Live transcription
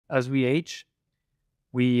as we age,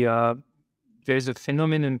 there's a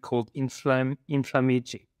phenomenon called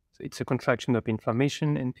inflammation. So it's a contraction of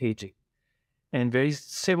inflammation and aging. And there is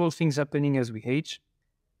several things happening as we age.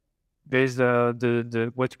 There's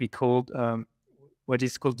what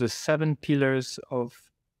is called the 7 pillars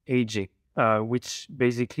of aging, which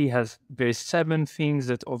basically there's 7 things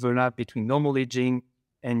that overlap between normal aging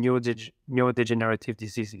and neurodegenerative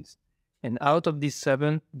diseases. And out of these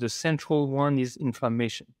 7, the central one is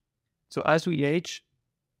inflammation. So as we age,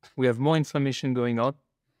 we have more inflammation going on,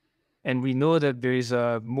 and we know that there is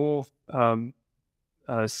more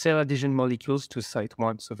cell adhesion molecules to site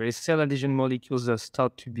 1. So there is cell adhesion molecules that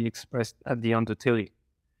start to be expressed at the endothelium,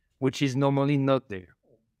 which is normally not there,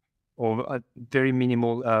 or a very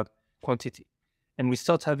minimal quantity. And we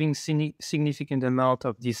start having significant amount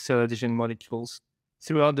of these cell adhesion molecules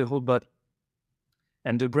throughout the whole body.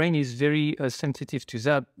 And the brain is very sensitive to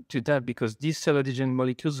that because these cell adhesion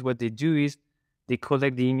molecules, what they do is they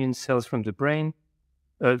collect the immune cells from the brain,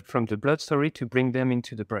 from the blood, to bring them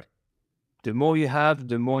into the brain. The more you have,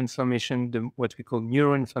 the more inflammation, what we call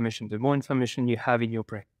neuroinflammation, the more inflammation you have in your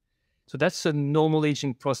brain. So that's a normal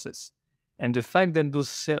aging process. And the fact that those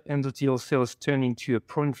endothelial cells turn into a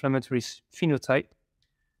pro-inflammatory phenotype,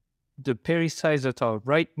 the pericytes that are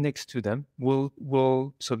right next to them so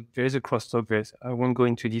there's a crosstalk. I won't go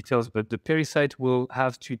into details, but the pericyte will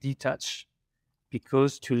have to detach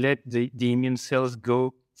because to let the immune cells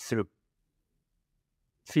go through.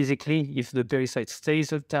 Physically, if the pericyte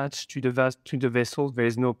stays attached to the vessel, there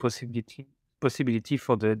is no possibility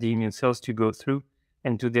for the immune cells to go through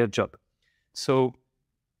and do their job. So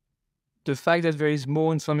the fact that there is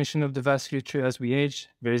more inflammation of the vasculature as we age,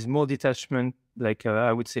 there is more detachment, like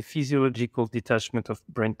I would say physiological detachment of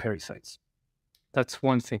brain pericytes. That's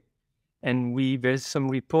one thing. And there's some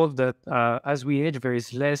report that as we age, there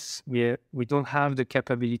is less, we don't have the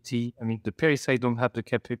capability, the pericytes don't have the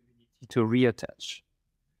capability to reattach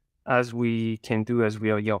as we can do as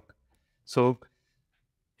we are young. So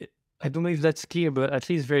I don't know if that's clear, but at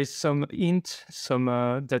least there is some hint,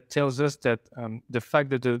 that tells us that the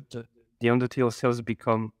fact that the endothelial cells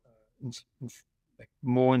become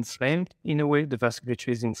more inflamed in a way, the vasculature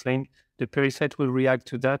is inflamed, the pericyte will react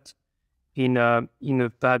to that in a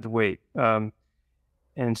bad way.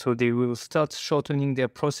 And so they will start shortening their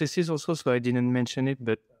processes also. So I didn't mention it,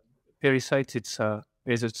 but pericytes,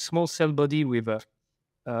 there's a small cell body with a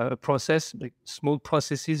process, like small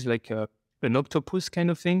processes, like an octopus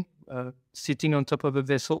kind of thing, sitting on top of a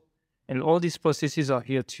vessel. And all these processes are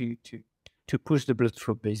here to push the blood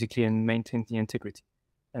flow, basically, and maintain the integrity.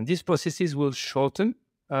 And these processes will shorten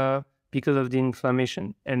because of the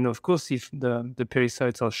inflammation. And of course, if the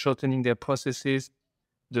pericytes are shortening their processes,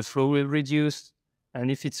 the flow will reduce.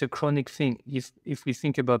 And if it's a chronic thing, if we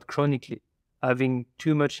think about chronically having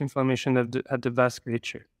too much inflammation at the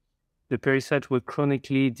vasculature, the pericyte will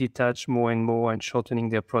chronically detach more and more and shortening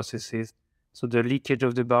their processes. So the leakage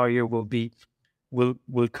of the barrier will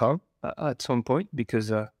come at some point because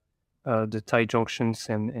the tight junctions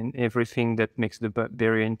and everything that makes the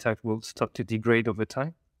barrier intact will start to degrade over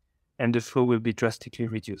time, and the flow will be drastically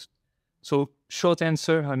reduced. So short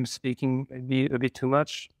answer, I'm speaking maybe a bit too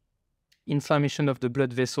much. Inflammation of the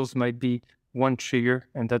blood vessels might be one trigger,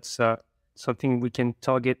 and that's something we can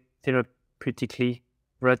target therapeutically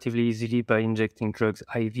relatively easily by injecting drugs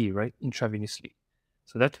IV, right, intravenously.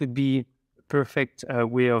 So that would be a perfect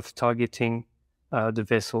way of targeting the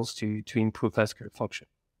vessels to improve vascular function,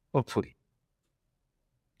 hopefully.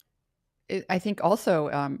 I think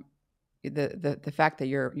also the fact that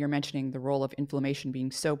you're mentioning the role of inflammation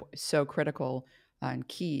being so critical and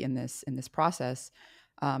key in this process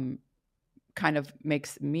kind of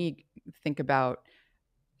makes me think about,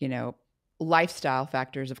 lifestyle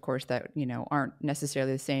factors, of course, that, aren't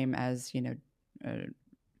necessarily the same as,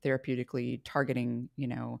 therapeutically targeting,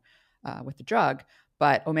 with the drug,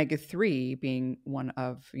 but omega-3 being one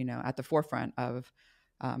of, at the forefront of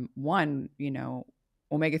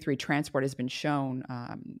omega-3 transport has been shown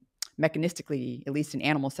mechanistically, at least in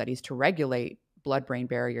animal studies, to regulate blood-brain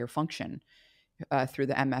barrier function through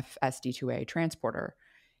the MFSD2A transporter.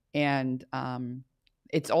 And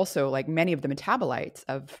it's also like many of the metabolites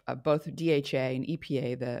of both DHA and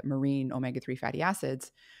EPA, the marine omega-3 fatty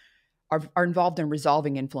acids, are involved in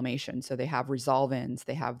resolving inflammation. So they have resolvins,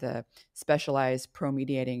 they have the specialized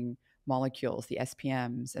pro-mediating molecules, the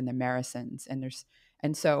SPMs and the maricins.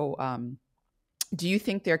 Do you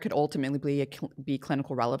think there could ultimately be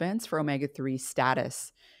clinical relevance for omega-3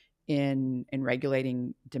 status in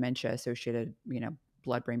regulating dementia-associated,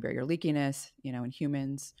 blood-brain barrier leakiness, in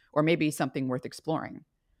humans, or maybe something worth exploring?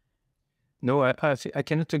 No, I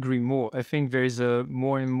cannot agree more. I think there is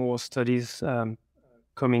more and more studies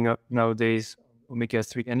coming up nowadays,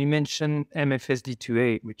 omega-3. And you mentioned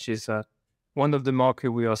MFSD2A, which is one of the markers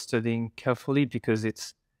we are studying carefully because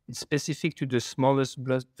it's specific to the smallest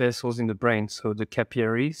blood vessels in the brain, so the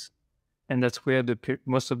capillaries, and that's where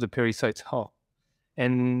most of the pericytes are.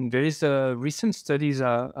 And there is recent studies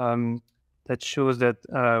that shows that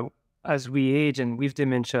as we age and with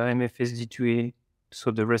dementia, MFSD2A, so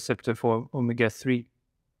the receptor for omega-3,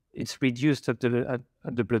 it's reduced at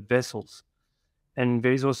the blood vessels. And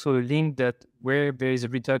there is also a link that where there is a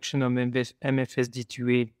reduction of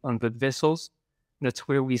MFSD2A on blood vessels, that's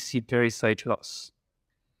where we see pericyte loss.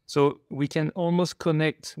 So we can almost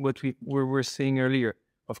connect what we were saying earlier.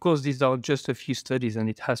 Of course, these are just a few studies and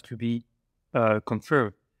it has to be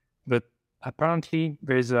confirmed. But apparently,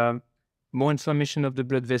 there's more inflammation of the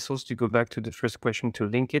blood vessels, to go back to the first question to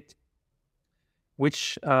link it,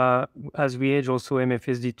 which as we age, also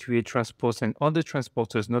MFSD2A transports and other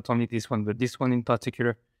transporters, not only this one, but this one in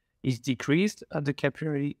particular, is decreased at the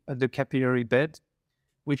capillary bed,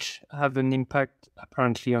 which have an impact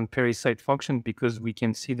apparently on pericyte function, because we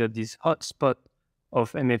can see that this hotspot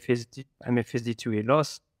of MFSD2A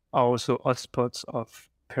loss are also hotspots of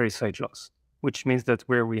pericyte loss, which means that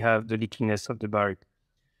where we have the leakiness of the barrier.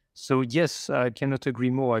 So yes, I cannot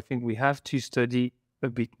agree more. I think we have to study a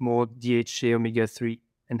bit more DHA omega-3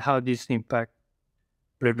 and how this impact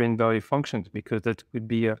blood-brain barrier functions, because that could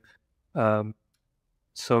be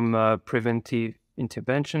some preventive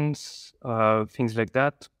interventions, things like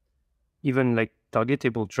that, even like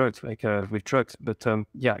targetable drugs, like with drugs. But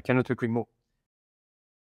yeah, I cannot agree more.